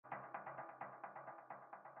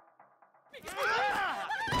Get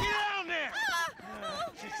down there!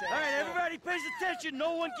 All right, everybody pays attention.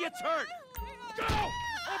 No one gets hurt. Go!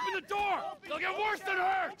 Open the door! They'll get worse than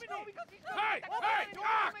hurt! Hey! Hey!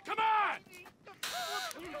 Ah! Come on!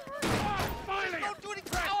 Oh, finally! Don't do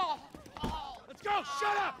anything. Let's go!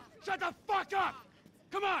 Shut up! Shut the fuck up!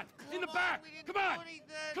 Come on! In the back! Come on!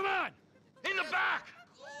 Come on! In the back!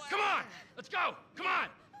 Come on! Let's go! Come on!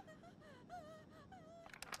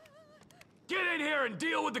 Get in here and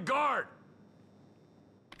deal with the guard!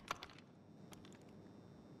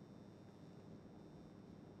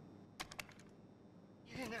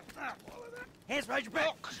 Hands behind your back.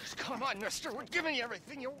 Oh, come on, mister. We're giving you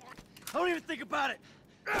everything you want. Don't even think about it.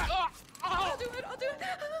 I'll do it, I'll do it.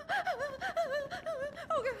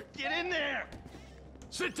 Oh, God. Get in there.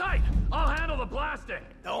 Sit tight! I'll handle the blasting!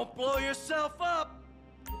 Don't blow yourself up.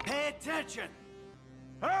 Pay attention.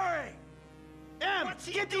 Hurry.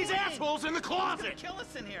 Get these assholes in the closet. Kill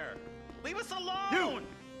us in here. Leave us alone. You.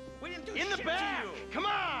 We didn't do In shit the back. to you. Come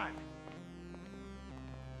on.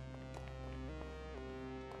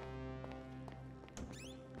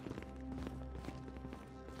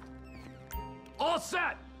 All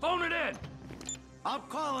set! Phone it in! I'm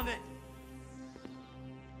calling it.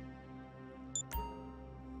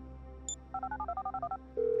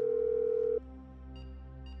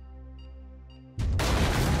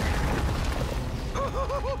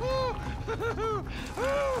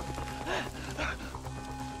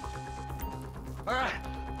 All right,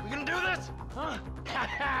 we gonna do this? Huh?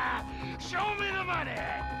 Show me the money!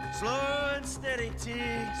 Slow and steady, T.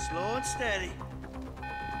 Slow and steady.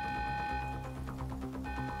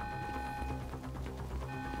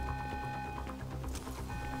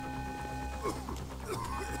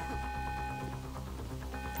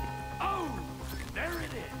 Oh! There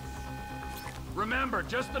it is! Remember,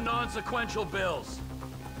 just the non-sequential bills.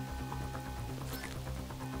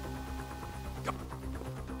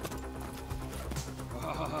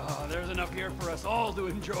 Oh, there's enough here for us all to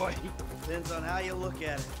enjoy. Depends on how you look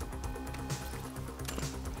at it.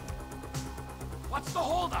 What's the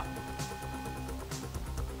holdup?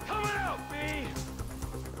 Coming out, B!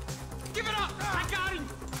 Give it up! I got him!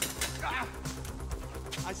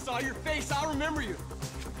 I saw your face. I'll remember you.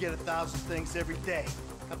 Forget 1,000 things every day.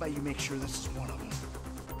 How about you make sure this is one of them?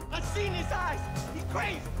 I've seen his eyes. He's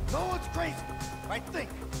crazy. No one's crazy. I think.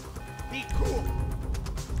 Be cool.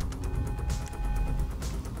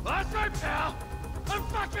 That's right, pal! I'm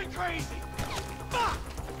fucking crazy! Fuck!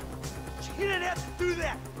 You didn't have to do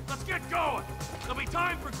that. Let's get going! There'll be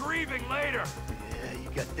time for grieving later! Yeah, you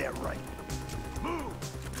got that right. Move!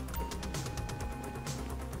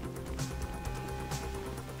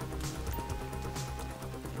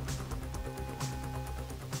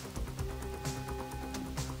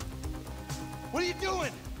 What are you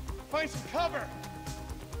doing? Find some cover.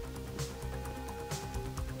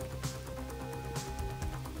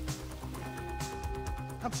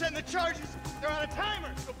 I'm setting the charges. They're on a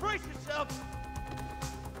timer, so brace yourself.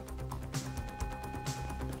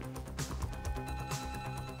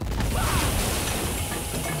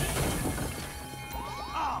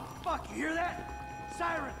 Oh, fuck, you hear that?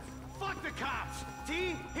 Sirens. Fuck the cops.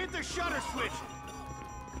 T, hit the shutter switch.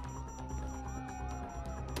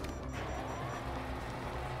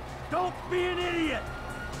 Don't be an idiot.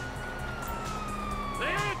 They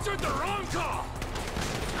answered the wrong call!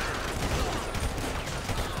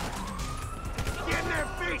 Get in their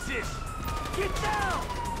faces! Get down!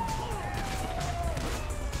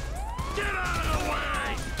 Get out of the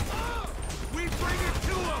way! We bring it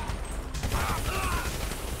to them!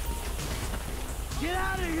 Get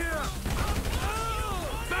out of here!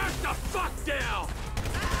 Back the fuck down!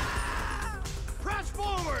 Press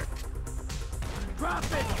forward! Drop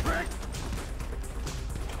it, prick!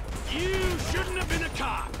 You shouldn't have been a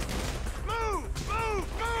cop! Move! Move!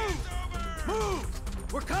 Move! Move!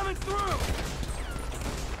 We're coming through!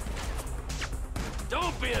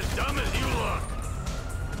 Don't be as dumb as you look!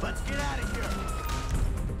 Let's get out of here!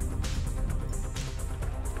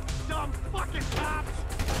 Dumb fucking cops!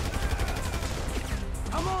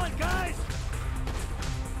 Come on, guys!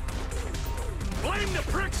 Blame the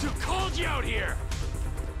pricks who called you out here!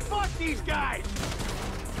 Fuck these guys!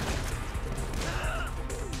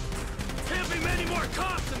 Can't be many more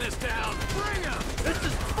cops in this town! Bring them! This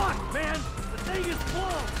is fucked, man! The thing is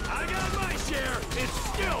blown! I got my share! It's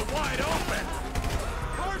still wide open!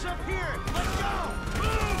 Cars up here! Let's go!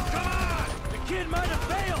 Move! Come on! The kid might have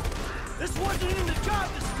failed! This wasn't in the job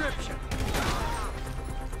description!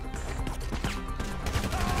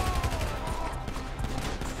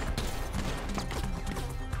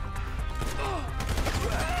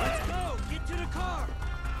 Let's go! Get to the car!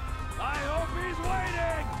 I hope he's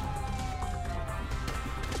waiting!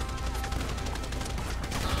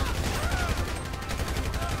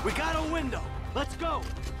 window. Let's go.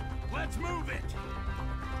 Let's move it.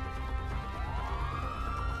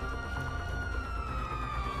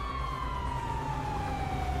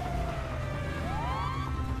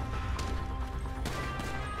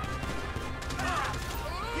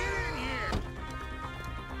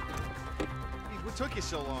 What took you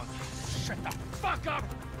so long? Shut the fuck up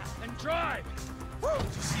and drive! Woo!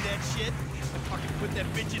 Did you see that shit? Fucking put that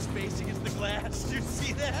bitch's face against the glass. Did you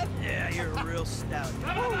see that? Yeah, you're a real stout.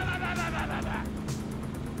 Fuck,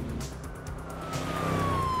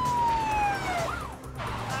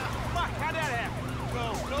 how'd that happen?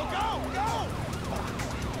 Go, go, go, go!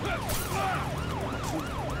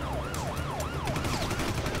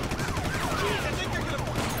 Jeez, I think they're gonna...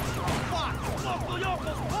 Oh, fuck! Look, we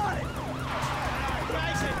almost caught it!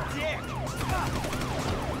 Guy's a dick!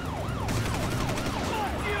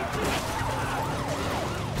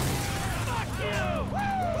 Fuck you!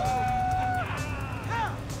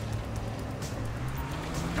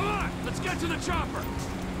 Come on, let's get to the chopper!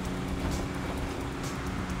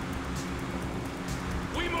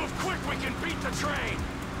 We move quick, we can beat the train!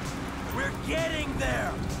 We're getting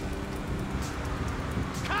there!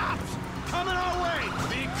 Cops! Coming our way!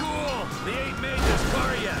 Be cool! They ain't made this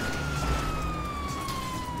car yet!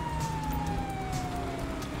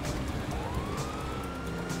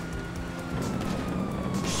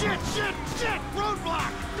 Shit, shit, shit!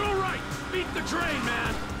 Roadblock! Go right! Beat the train,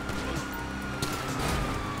 man!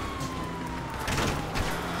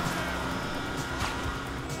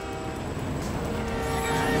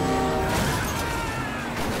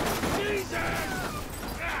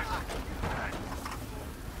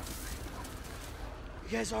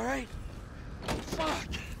 You guys all right? Fuck!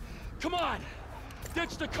 Come on!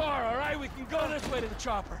 Ditch the car, all right? We can go this way to the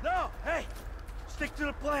chopper. No! Hey! Stick to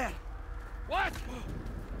the plan! What?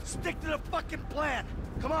 Stick to the fucking plan!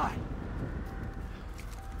 Come on!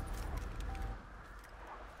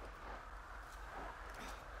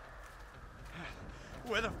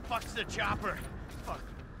 Where the fuck's the chopper? Fuck.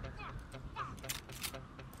 I'm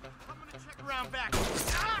gonna check around back.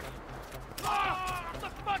 Ah! Oh, the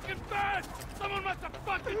fucking bed! Someone must have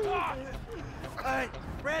fucking talked! Alright,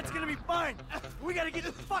 Brad's gonna be fine! We gotta get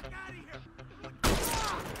the fuck out of here!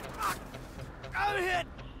 Ah, fuck! I'm hit!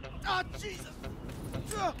 Oh, Jesus!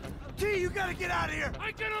 T, you gotta get out of here!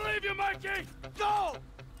 I'm gonna leave you, Mikey! Go!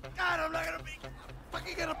 God, I'm not gonna be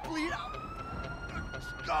fucking gonna bleed out!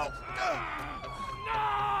 Go!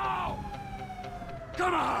 No!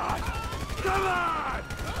 Come on! Come on!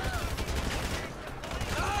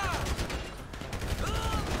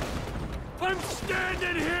 I'm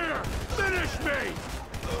standing here! Finish me!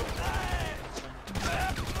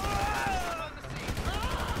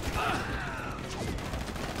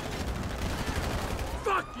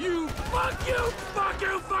 Fuck you! Fuck you! Fuck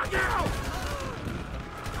you! Fuck you!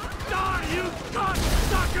 Die, you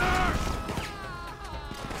cocksucker!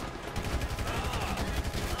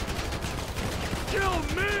 Kill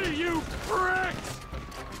me, you pricks!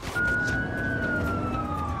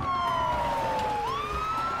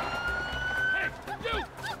 Hey, you!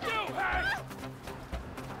 Hey!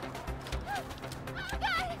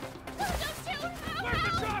 Where's the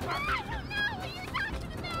chopper? I don't know what you're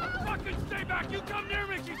talking about! Fucking stay back! You come near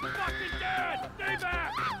me, she's fucking dead! Stay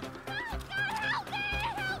back! Help me!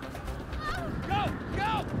 Help! Go!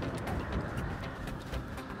 Go!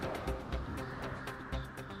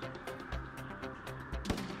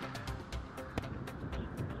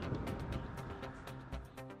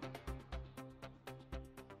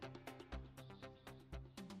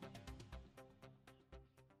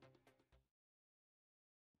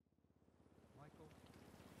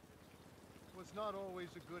 Was not always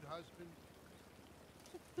a good husband,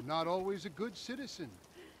 not always a good citizen.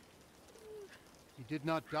 He did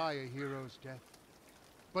not die a hero's death,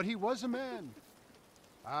 but he was a man.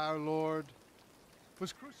 Our Lord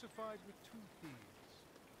was crucified with 2 thieves,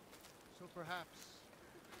 so perhaps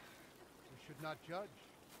we should not judge.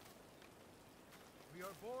 We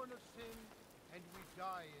are born of sin, and we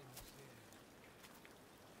die in sin.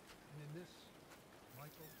 And in this,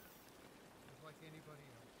 Michael is like anybody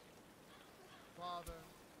else. Father,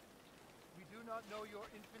 we do not know your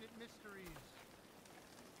infinite mysteries,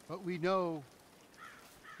 but we know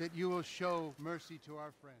that you will show mercy to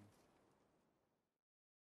our friend.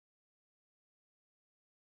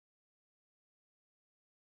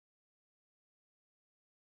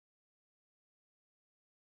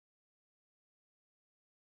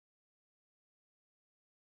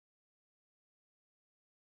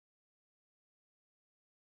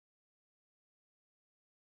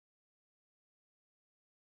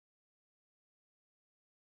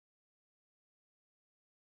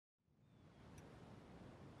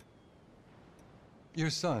 Your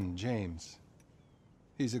son, James.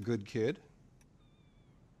 He's a good kid.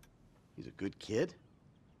 He's a good kid?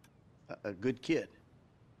 A good kid?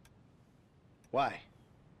 Why?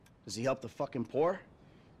 Does he help the fucking poor?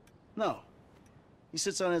 No. He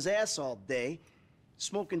sits on his ass all day,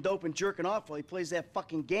 smoking dope and jerking off while he plays that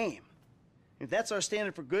fucking game. If that's our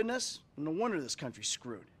standard for goodness, no wonder this country's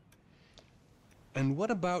screwed. And what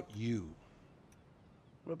about you?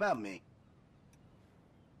 What about me?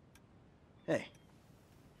 Hey.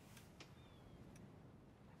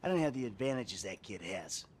 I don't have the advantages that kid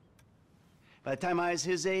has. By the time I was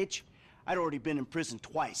his age, I'd already been in prison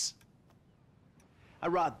twice. I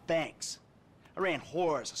robbed banks. I ran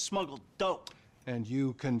whores. I smuggled dope. And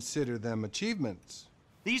you consider them achievements?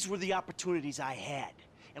 These were the opportunities I had.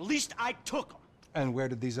 At least I took them. And where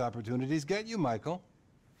did these opportunities get you, Michael?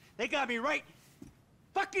 They got me right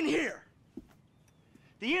fucking here.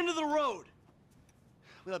 The end of the road.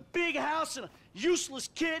 With a big house and a useless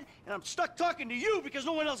kid, and I'm stuck talking to you because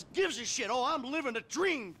no one else gives a shit. Oh, I'm living a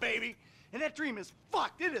dream, baby. And that dream is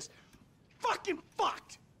fucked. It is fucking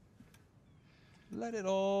fucked. Let it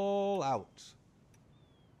all out.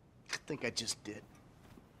 I think I just did.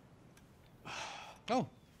 Oh.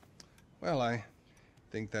 Well, I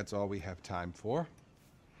think that's all we have time for.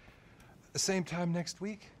 The same time next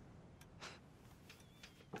week?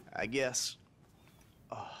 I guess.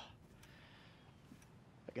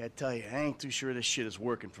 I gotta tell you, I ain't too sure this shit is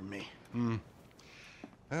working for me.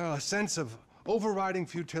 Well, a sense of overriding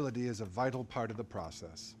futility is a vital part of the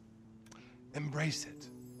process. Embrace it.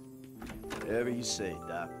 Whatever you say,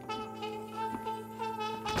 Doc.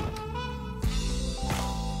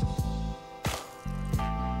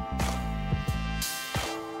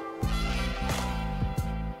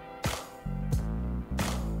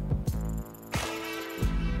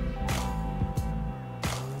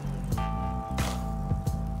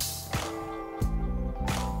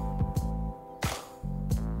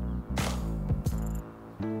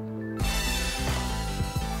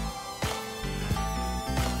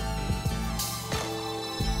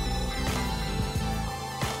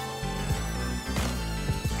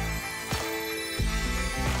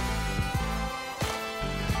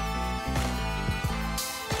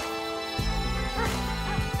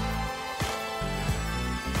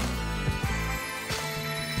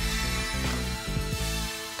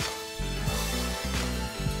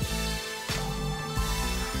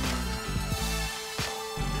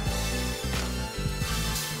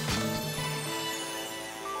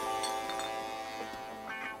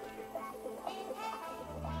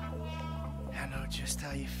 Just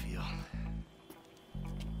how you feel.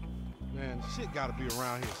 Man, shit gotta be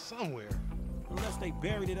around here somewhere. Unless they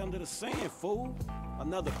buried it under the sand, fool.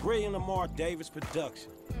 Another brilliant Lamar Davis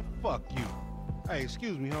production. Man, fuck you. Hey,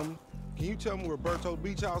 excuse me, homie. Can you tell me where Berto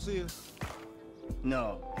Beach House is?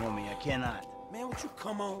 No, homie, I cannot. Man, would you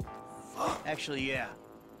come on? Fuck. Actually, yeah.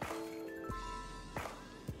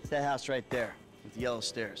 It's that house right there, with the yellow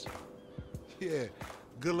stairs. Yeah,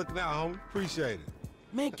 good looking out, homie. Appreciate it.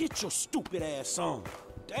 Man, get your stupid ass on.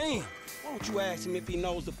 Damn, why don't you ask him if he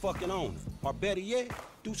knows the fucking owner? Or better yet,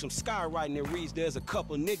 do some skywriting that reads there's a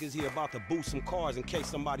couple niggas here about to boost some cars in case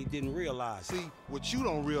somebody didn't realize. See, what you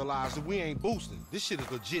don't realize is we ain't boosting. This shit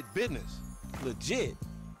is legit business. Legit?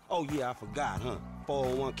 Oh yeah, I forgot, huh?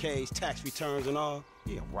 401ks, tax returns and all?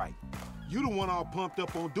 Yeah, right. You the one all pumped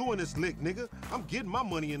up on doing this lick, nigga. I'm getting my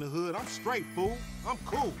money in the hood. I'm straight, fool. I'm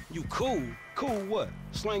cool. You cool? Cool what?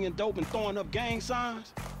 Slinging dope and throwing up gang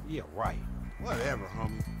signs? Yeah, right. Whatever,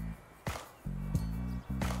 homie.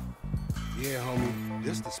 Yeah, homie.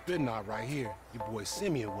 This the spin knot right here. Your boy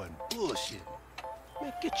Simeon wasn't bullshitting.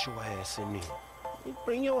 Man, get your ass in there. You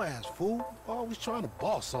bring your ass, fool. Always trying to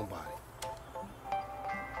boss somebody.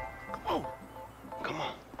 Come on. Come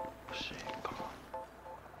on. Shit, come on.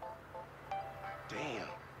 Damn.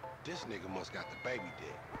 This nigga must got the baby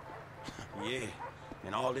dick. Yeah.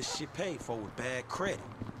 And all this shit paid for with bad credit.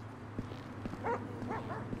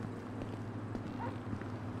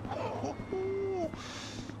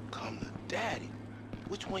 Come to daddy.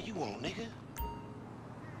 Which one you want, nigga?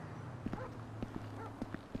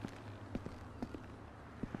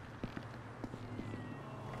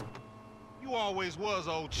 You always was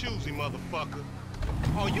old choosy, motherfucker.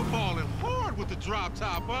 Oh, you ballin' hard with the drop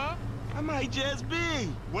top, huh? I might just be.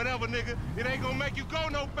 Whatever, nigga. It ain't gonna make you go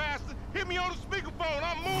no faster. Hit me on the speakerphone.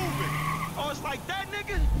 I'm moving. Oh, it's like that,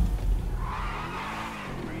 nigga?